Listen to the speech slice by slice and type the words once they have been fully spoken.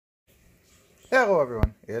Hello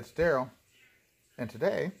everyone, it's Daryl, and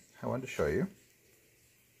today I wanted to show you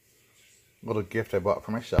a little gift I bought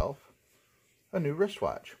for myself, a new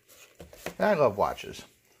wristwatch. And I love watches.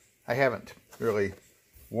 I haven't really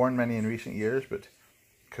worn many in recent years, but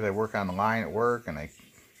because I work on the line at work and I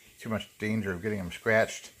too much danger of getting them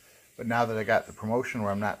scratched. But now that I got the promotion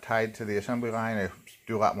where I'm not tied to the assembly line, I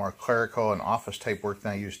do a lot more clerical and office type work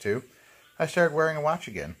than I used to, I started wearing a watch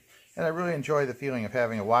again. And I really enjoy the feeling of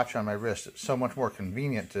having a watch on my wrist. It's so much more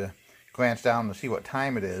convenient to glance down to see what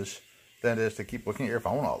time it is than it is to keep looking at your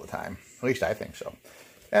phone all the time. At least I think so.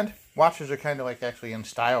 And watches are kind of like actually in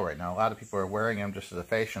style right now. A lot of people are wearing them just as a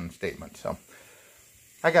fashion statement. So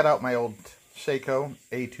I got out my old Casio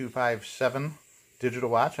AE1200 digital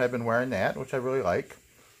watch. I've been wearing that, which I really like.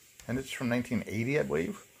 And it's from 1980, I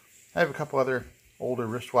believe. I have a couple other older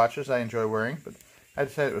wristwatches I enjoy wearing, but I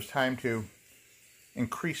decided it was time to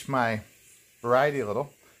increase my variety a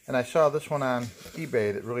little, and I saw this one on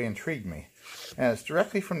eBay that really intrigued me, and it's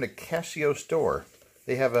directly from the Casio store.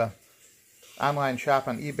 They have a online shop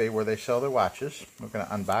on eBay where they sell their watches. We're going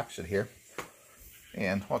to unbox it here,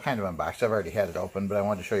 and well, kind of unboxed. I've already had it open, but I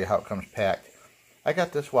wanted to show you how it comes packed. I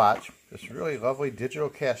got this watch, this really lovely digital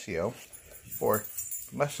Casio, for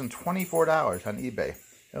less than $24 on eBay.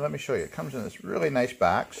 And let me show you. It comes in this really nice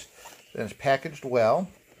box, and it's packaged well.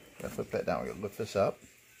 I'm going to flip that down. We're going to lift this up,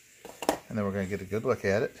 and then we're going to get a good look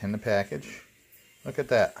at it in the package. Look at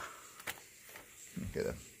that. Get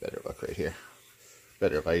a better look right here.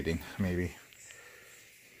 Better lighting, maybe.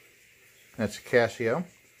 That's a Casio.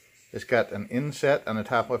 It's got an inset on the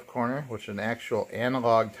top left corner, which is an actual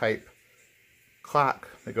analog type clock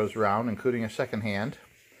that goes around, including a second hand.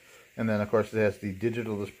 And then, of course, it has the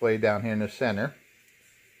digital display down here in the center,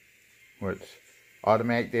 where it's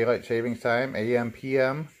automatic daylight savings time, AM,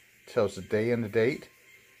 PM. Tells the day and the date,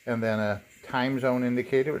 and then a time zone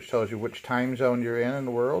indicator which tells you which time zone you're in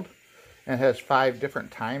the world, and it has 5 different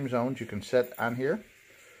time zones you can set on here.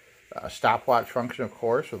 A stopwatch function, of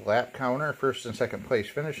course, with lap counter, first and second place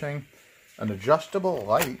finishing, an adjustable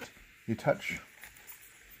light. You touch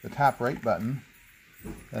the top right button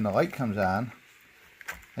and the light comes on,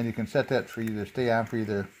 and you can set that for either stay on for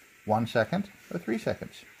either 1 second or 3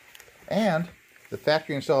 seconds. And the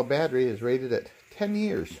factory installed battery is rated at 10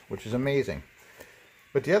 years, which is amazing.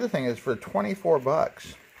 But the other thing is, for 24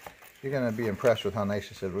 bucks, you're going to be impressed with how nice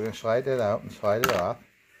this is. We're going to slide that out and slide it off.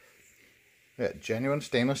 That genuine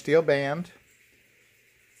stainless steel band,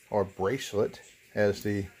 or bracelet, as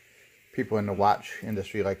the people in the watch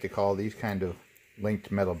industry like to call these kind of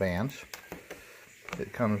linked metal bands.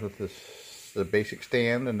 It comes with the basic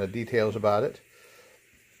stand and the details about it.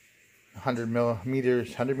 100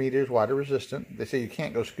 meters water resistant. They say you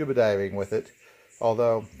can't go scuba diving with it.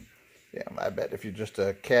 Although, yeah, I bet if you're just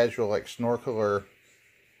a casual like snorkel or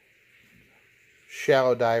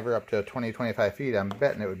shallow diver up to 20-25 feet, I'm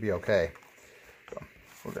betting it would be okay. So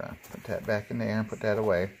we're going to put that back in there and put that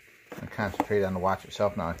away and concentrate on the watch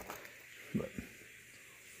itself now. But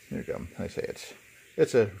here we go. Like I say,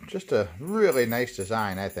 it's just a really nice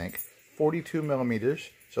design, I think. 42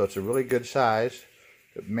 millimeters, so it's a really good size.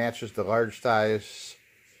 It matches the large size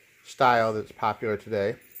style that's popular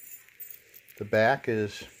today. The back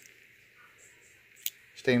is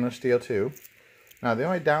stainless steel too. Now the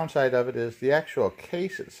only downside of it is the actual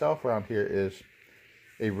case itself around here is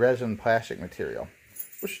a resin plastic material,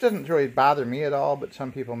 which doesn't really bother me at all, but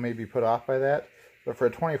some people may be put off by that. But for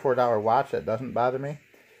a $24 watch, that doesn't bother me.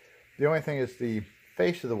 The only thing is the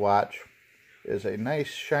face of the watch is a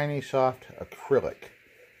nice shiny soft acrylic,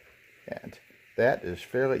 and that is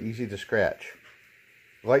fairly easy to scratch.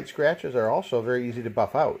 Light scratches are also very easy to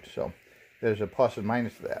buff out, so there's a plus and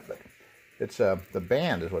minus to that. But it's the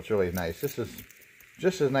band is what's really nice. This is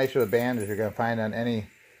just as nice of a band as you're going to find on any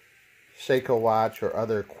Seiko watch or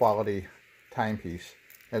other quality timepiece.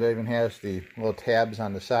 It even has the little tabs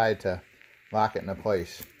on the side to lock it into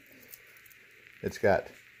place. It's got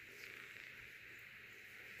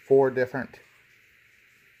 4 different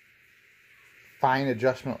fine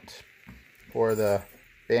adjustments for the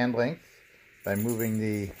band length by moving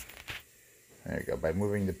the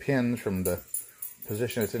pins from the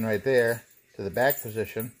position it's in right there to the back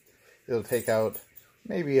position. It'll take out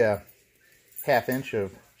maybe a ½ inch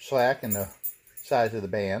of slack in the size of the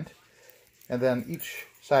band. And then each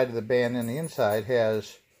side of the band in the inside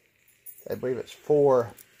has, I believe it's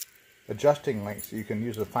 4 adjusting links. You can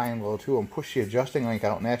use a fine little tool and push the adjusting link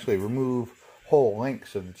out and actually remove whole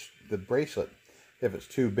links of the bracelet if it's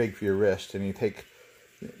too big for your wrist. And you take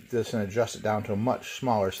this and adjust it down to a much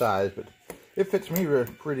smaller size, but it fits me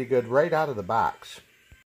pretty good right out of the box.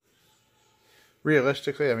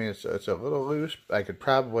 Realistically, I mean, it's a little loose. I could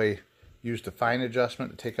probably use the fine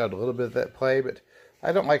adjustment to take out a little bit of that play, but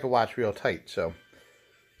I don't like a watch real tight. So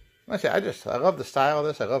like I say, I love the style of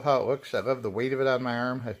this. I love how it looks. I love the weight of it on my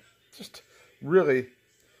arm. It's just really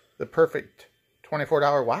the perfect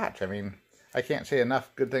 $24 watch. I mean, I can't say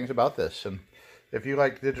enough good things about this. And if you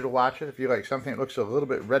like digital watches, if you like something that looks a little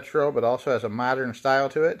bit retro but also has a modern style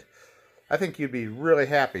to it, I think you'd be really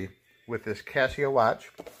happy with this Casio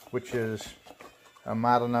watch, which is a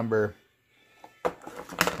model number,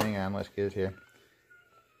 hang on, let's get it here,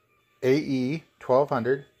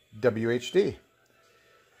 AE1200 WHD.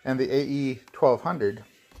 And the AE1200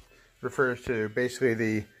 refers to basically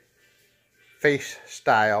the face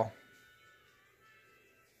style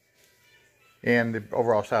and the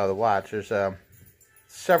overall style of the watch. There's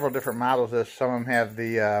several different models of this. Some of them have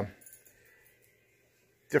the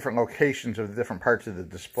different locations of the different parts of the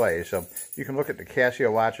display. So you can look at the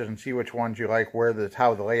Casio watches and see which ones you like,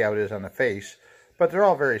 how the layout is on the face. But they're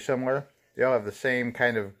all very similar. They all have the same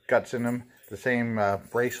kind of guts in them, the same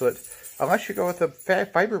bracelet, unless you go with a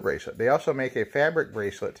fiber bracelet. They also make a fabric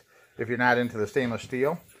bracelet if you're not into the stainless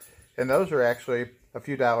steel. And those are actually a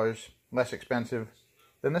few dollars less expensive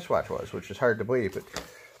than this watch was, which is hard to believe.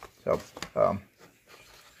 But so,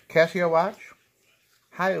 Casio watch,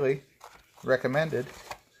 highly recommended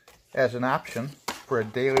as an option for a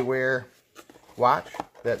daily wear watch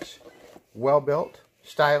that's well built,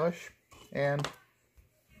 stylish, and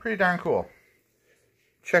pretty darn cool.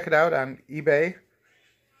 Check it out on eBay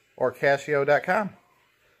or Casio.com.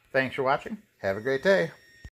 Thanks for watching. Have a great day.